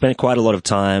conference and he spent quite a lot of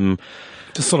time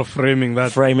just sort of framing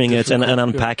it and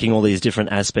unpacking all these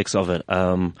different aspects of it.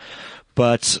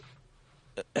 But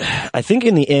I think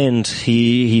in the end,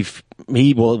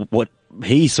 what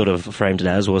he sort of framed it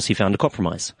as was he found a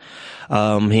compromise.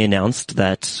 He announced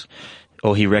that,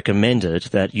 or he recommended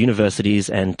that universities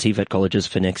and TVET colleges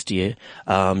for next year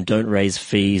don't raise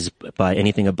fees by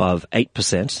anything above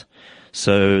 8%.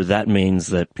 So that means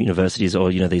that universities or,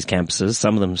 these campuses,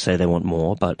 some of them say they want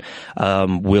more, but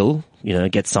will,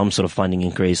 get some sort of funding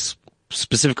increase,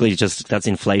 specifically just that's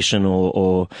inflation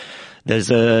or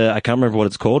there's I can't remember what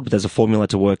it's called, but there's a formula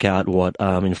to work out what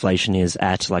inflation is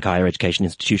at like higher education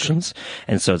institutions.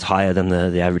 And so it's higher than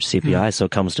the average CPI. So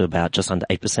it comes to about just under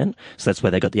 8%. So that's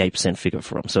where they got the 8% figure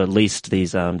from. So at least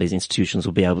these institutions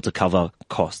will be able to cover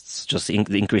costs, just the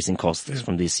increasing costs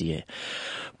from this year.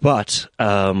 But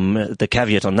the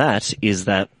caveat on that is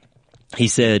that he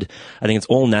said, I think it's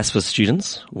all NSFAS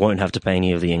students won't have to pay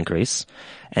any of the increase.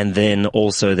 And then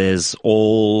also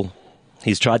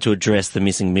he's tried to address the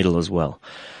missing middle as well.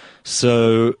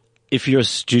 So if you're a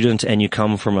student and you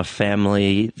come from a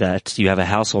family that you have a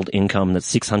household income that's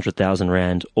 600,000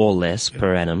 Rand or less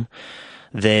per annum,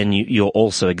 then you're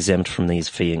also exempt from these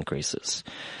fee increases.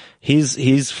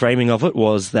 His framing of it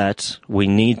was that we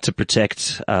need to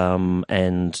protect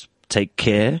and take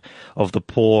care of the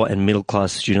poor and middle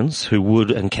class students who would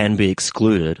and can be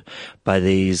excluded by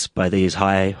these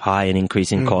high and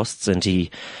increasing costs. And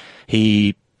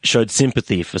he showed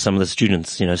sympathy for some of the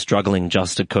students, struggling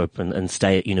just to cope and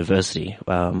stay at university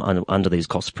under these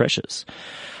cost pressures.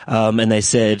 And they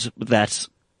said that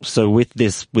so with the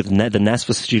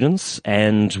NSFAS students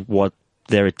and what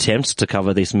their attempts to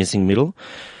cover this missing middle,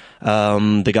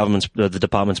 the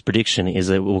department's prediction is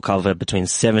that it will cover between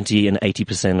 70 and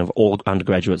 80% of all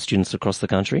undergraduate students across the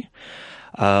country.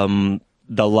 The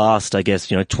last, 20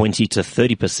 to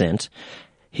 30%.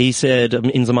 He said,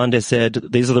 Nzimande said,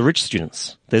 these are the rich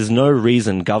students. There's no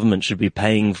reason government should be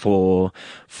paying for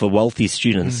wealthy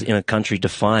students in a country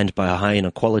defined by a high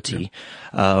inequality.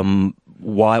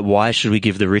 Why should we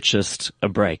give the richest a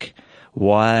break?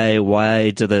 Why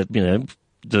do the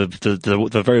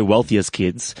very wealthiest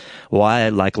kids, why,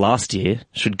 like last year,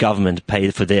 should government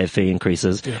pay for their fee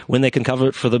increases when they can cover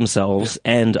it for themselves?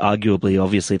 And arguably,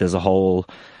 obviously, there's a whole,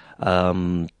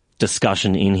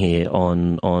 discussion in here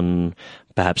on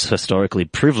perhaps historically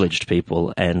privileged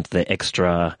people and the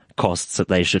extra costs that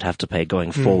they should have to pay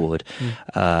going forward,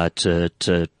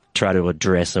 to try to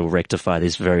address or rectify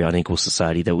this very unequal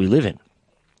society that we live in.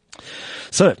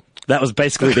 So that was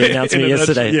basically the announcement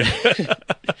yesterday.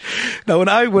 Now, when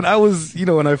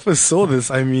I first saw this,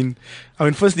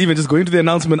 first even just going to the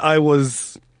announcement, I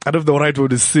don't know if the right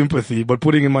word is sympathy, but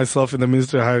putting myself in the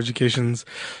Minister of Higher Education's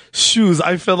shoes,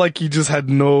 I felt like he had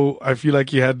no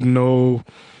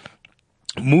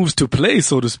moves to play,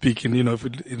 so to speak,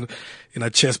 in a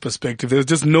chess perspective. There's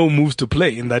just no moves to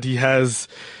play in that he has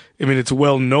I mean, it's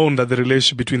well known that the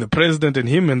relationship between the president and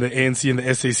him and the ANC and the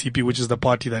SACP, which is the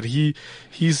party that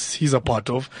he's a part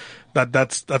of,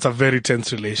 that's a very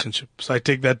tense relationship. So I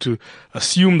take that to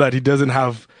assume that he doesn't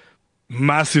have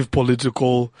massive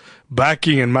political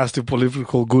backing and massive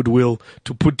political goodwill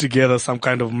to put together some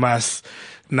kind of mass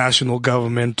national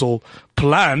governmental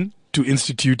plan to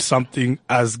institute something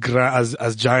as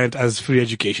giant as free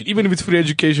education. Even if it's free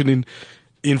education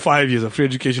in 5 years or free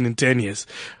education in 10 years,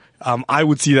 I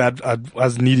would see that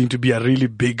as needing to be a really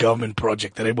big government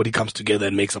project that everybody comes together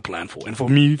and makes a plan for. And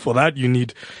for that, you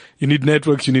need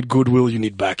networks, you need goodwill, you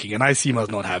need backing. And I see him as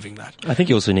not having that. I think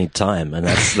you also need time, and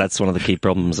that's one of the key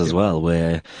problems as well,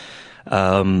 where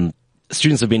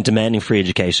students have been demanding free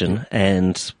education,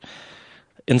 and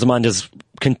Nzimande has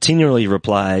continually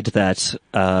replied that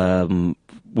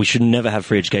we should never have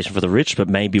free education for the rich, but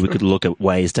maybe we could look at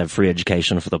ways to have free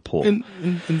education for the poor. In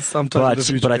some time in the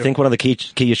future, but I think one of the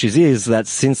key issues is that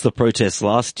since the protests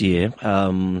last year,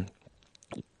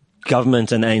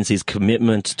 government and ANC's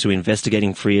commitment to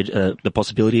investigating the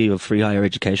possibility of free higher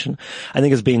education, I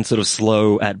think has been sort of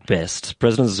slow at best.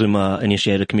 President Zuma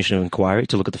initiated a commission of inquiry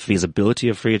to look at the feasibility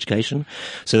of free education.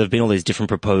 So there have been all these different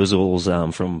proposals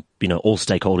from all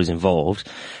stakeholders involved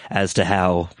as to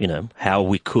how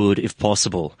we could, if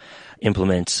possible,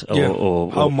 implement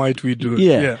or how might we do it?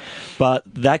 Yeah. But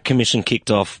that commission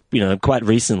kicked off, quite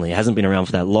recently. It hasn't been around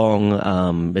for that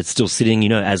long. It's still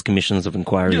sitting, as commissions of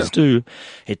inquiries do.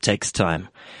 It takes time.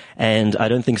 And I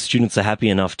don't think students are happy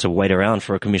enough to wait around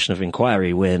for a commission of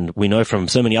inquiry when we know from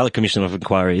so many other commission of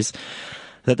inquiries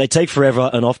that they take forever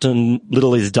and often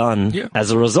little is done as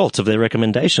a result of their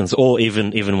recommendations, or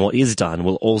even what is done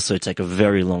will also take a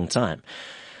very long time.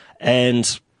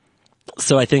 And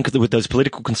so I think that with those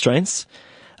political constraints,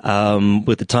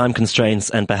 with the time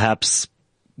constraints, and perhaps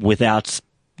without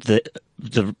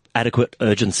the adequate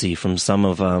urgency from some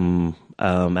of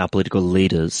our political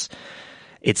leaders,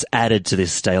 it's added to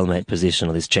this stalemate position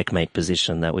or this checkmate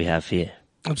position that we have here.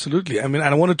 Absolutely. I mean,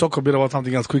 and I want to talk a bit about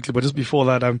something else quickly, but just before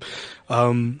that,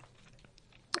 and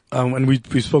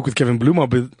we spoke with Kevin Bloom a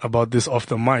bit about this off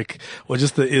the mic, or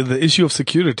just the issue of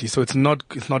security. So it's not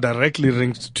directly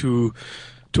linked to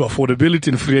affordability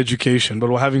and free education, but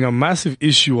we're having a massive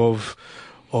issue of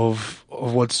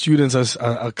what students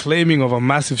are claiming of a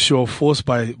massive show of force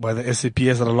by the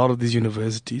SAPS at a lot of these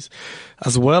universities,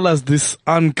 as well as this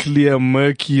unclear,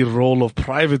 murky role of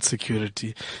private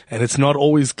security. And it's not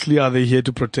always clear, are they here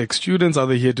to protect students? Are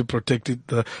they here to protect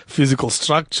the physical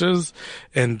structures?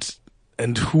 And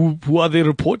who are they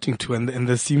reporting to? And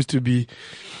there seems to be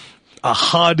a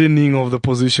hardening of the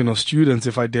position of students,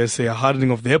 if I dare say, a hardening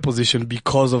of their position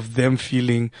because of them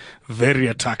feeling very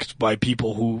attacked by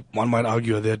people who one might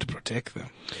argue are there to protect them.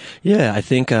 Yeah, I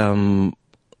think I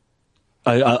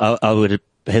would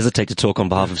hesitate to talk on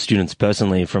behalf of students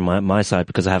personally from my side,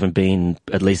 because I haven't been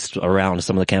at least around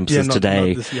some of the campuses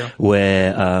today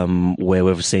where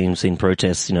we've seen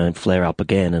protests, flare up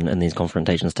again and these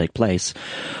confrontations take place.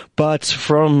 But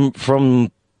from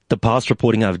the past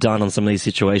reporting I've done on some of these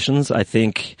situations, I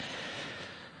think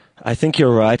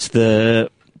you're right. The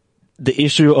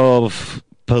issue of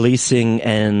policing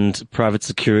and private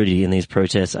security in these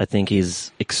protests, I think,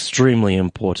 is extremely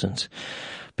important,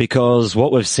 because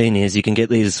what we've seen is you can get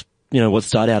these, what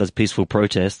start out as peaceful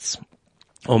protests,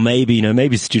 or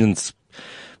maybe students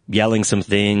yelling some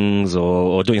things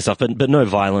or doing stuff, but no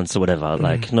violence or whatever,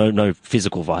 like no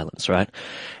physical violence, right?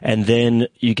 And then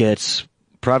you get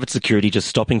private security just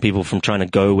stopping people from trying to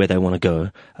go where they want to go.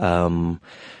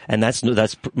 And that's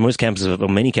most campuses, or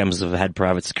many campuses have had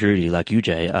private security like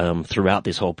UJ, throughout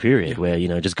this whole period where,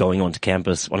 just going onto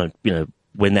campus on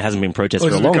when there hasn't been protests for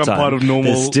a long time. Part of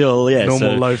normal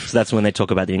life. So that's when they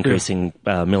talk about the increasing,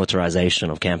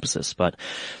 militarization of campuses. But,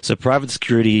 so private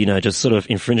security, just sort of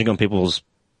infringing on people's,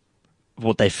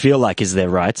 what they feel like is their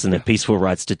rights and their peaceful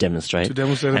rights to demonstrate.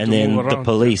 And then the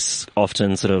police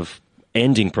often sort of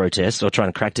ending protests or trying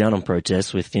to crack down on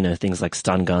protests with, things like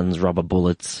stun guns, rubber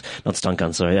bullets, not stun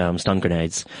guns, sorry, stun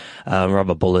grenades,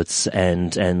 rubber bullets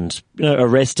and,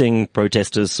 arresting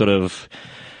protesters sort of,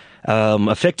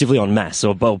 effectively en masse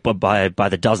or by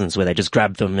the dozens, where they just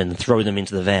grab them and throw them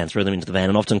into the van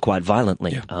and often quite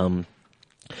violently.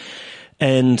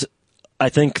 And I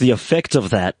think the effect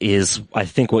of that is, I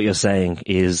think what you're saying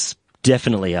is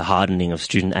definitely a hardening of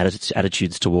student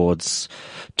attitudes towards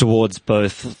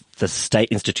both the state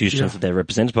institutions that they're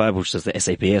represented by, which is the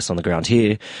SAPS on the ground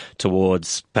here,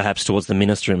 towards the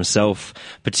minister himself,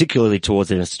 particularly towards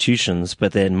the institutions,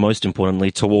 but then most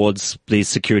importantly towards the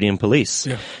security and police.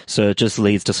 Yeah. So it just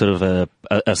leads to sort of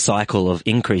a cycle of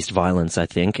increased violence, I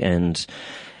think, and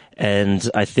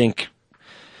I think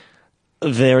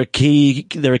there are key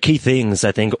things,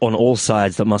 I think, on all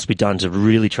sides that must be done to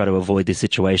really try to avoid this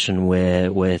situation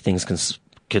where things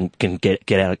can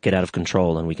get out of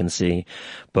control, and we can see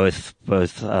both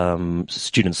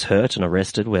students hurt and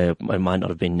arrested where it might not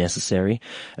have been necessary,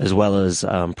 as well as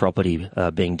property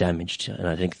being damaged. And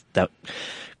I think that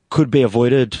could be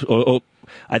avoided, or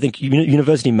I think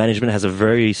university management has a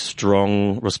very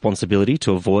strong responsibility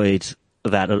to avoid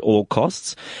that at all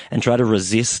costs and try to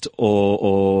resist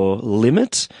or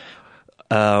limit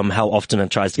how often it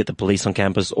tries to get the police on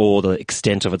campus or the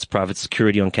extent of its private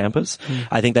security on campus.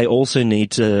 I think they also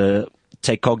need to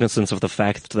take cognizance of the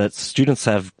fact that students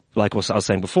have, like what I was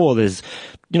saying before, there's,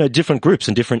 different groups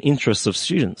and different interests of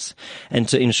students, and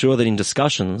to ensure that in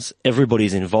discussions,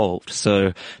 everybody's involved.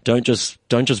 So don't just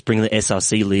bring the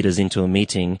SRC leaders into a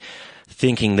meeting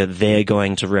thinking that they're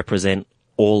going to represent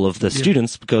all of the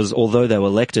students, because although they were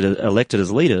elected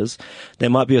as leaders, there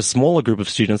might be a smaller group of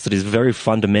students that is very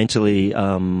fundamentally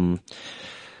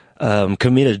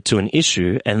committed to an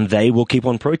issue, and they will keep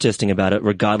on protesting about it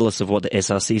regardless of what the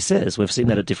SRC says. We've seen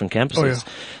that at different campuses.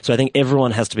 So I think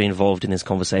everyone has to be involved in this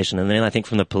conversation. And then I think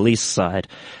from the police side,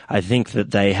 I think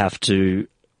that they have to,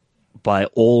 by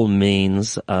all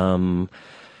means,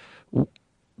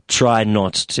 try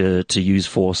not to use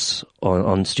force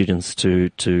on students to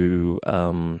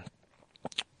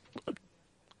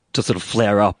sort of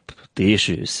flare up the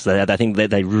issues. So I think that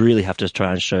they really have to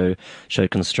try and show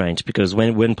constraint, because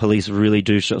when police really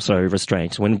do show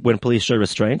restraint, when police show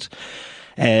restraint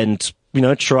and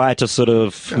try to sort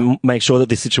of make sure that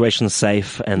the situation is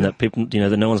safe and that people,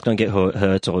 that no one's going to get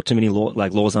hurt or too many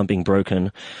laws aren't being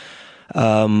broken.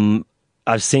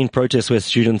 I've seen protests where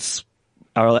students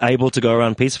are able to go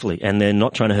around peacefully and they're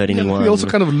not trying to hurt anyone. We also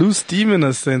kind of lose steam in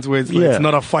a sense where it's it's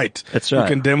not a fight. That's right. You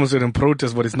can demonstrate and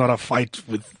protest, but it's not a fight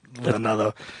with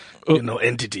another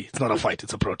entity. It's not a fight,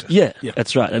 it's a protest. Yeah,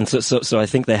 that's right. And so I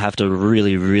think they have to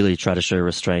really, really try to show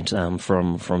restraint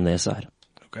from their side.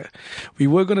 Okay. We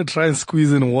were going to try and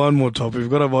squeeze in one more topic. We've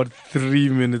got about 3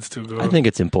 minutes to go. I think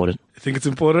it's important. You think it's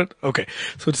important? Okay.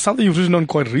 So it's something you've written on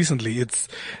quite recently. It's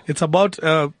about,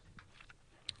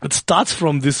 it starts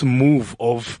from this move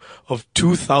of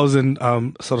 2,000,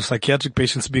 sort of psychiatric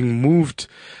patients being moved,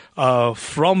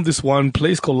 from this one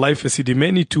place called Life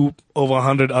Esidimeni to over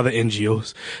 100 other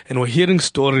NGOs. And we're hearing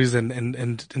stories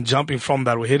and jumping from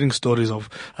that, we're hearing stories of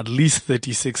at least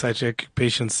 36 psychiatric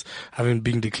patients having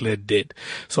been declared dead.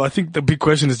 So I think the big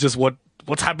question is just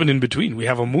what's happened in between. We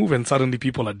have a move and suddenly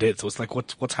people are dead. So it's like,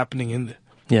 what's happening in there?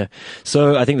 Yeah.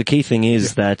 So I think the key thing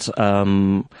is that,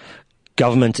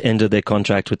 government ended their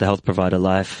contract with the health provider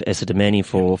Life Esidimeni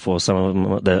for some of them,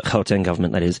 the Gauteng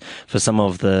government, that is, for some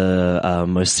of the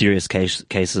most serious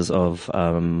cases of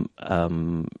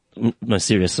most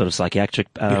serious sort of psychiatric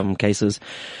cases.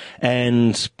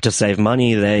 And to save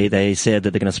money, they said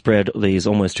that they're going to spread these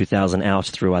almost 2,000 out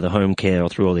through either home care or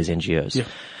through all these NGOs. Yeah.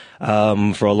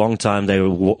 For a long time, they were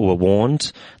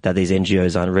warned that these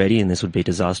NGOs aren't ready and this would be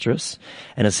disastrous.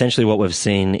 And essentially what we've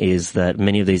seen is that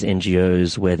many of these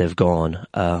NGOs where they've gone,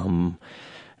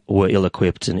 were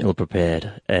ill-equipped and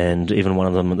ill-prepared. And even one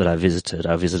of them that I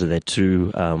visited their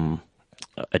two,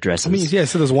 addresses. I mean, yeah,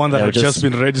 so there's one that had just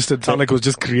been registered. It sounded like it was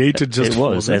just created just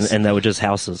for this. And they were just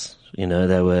houses. They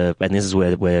were, and this is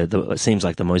where it seems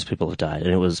like the most people have died.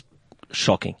 And it was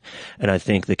shocking. And I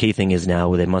think the key thing is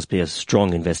now there must be a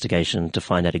strong investigation to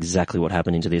find out exactly what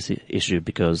happened into this issue,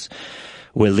 because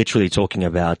we're literally talking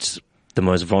about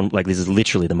this is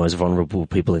literally the most vulnerable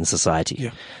people in society.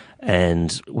 Yeah.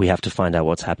 And we have to find out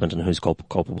what's happened and who's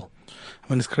culpable. I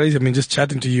mean, it's crazy. I mean, just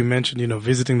chatting to you mentioned,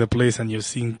 visiting the place and you're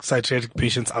seeing psychiatric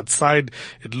patients outside.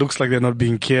 It looks like they're not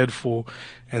being cared for.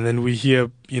 And then we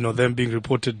hear, them being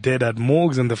reported dead at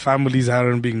morgues and the families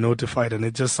aren't being notified. And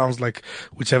it just sounds like,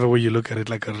 whichever way you look at it,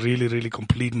 like a really, really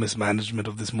complete mismanagement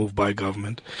of this move by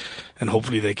government. And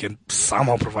hopefully they can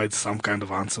somehow provide some kind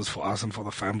of answers for us and for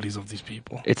the families of these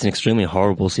people. It's an extremely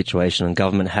horrible situation, and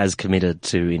government has committed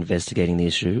to investigating the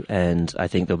issue. And I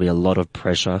think there'll be a lot of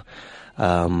pressure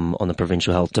on the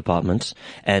Provincial Health Department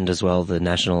and as well the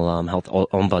National Health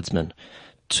Ombudsman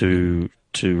to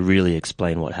really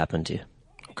explain what happened here.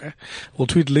 Okay. We'll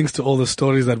tweet links to all the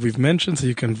stories that we've mentioned so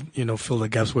you can, fill the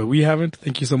gaps where we haven't.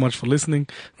 Thank you so much for listening.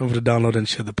 Remember to download and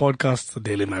share the podcast, The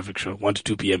Daily Maverick Show, 1 to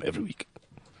 2 p.m. every week.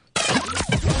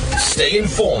 Stay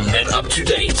informed and up to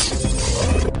date.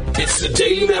 It's The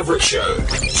Daily Maverick Show,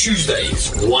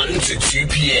 Tuesdays, 1 to 2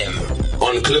 p.m.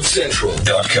 on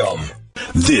CliffCentral.com.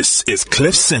 This is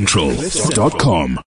CliffCentral.com.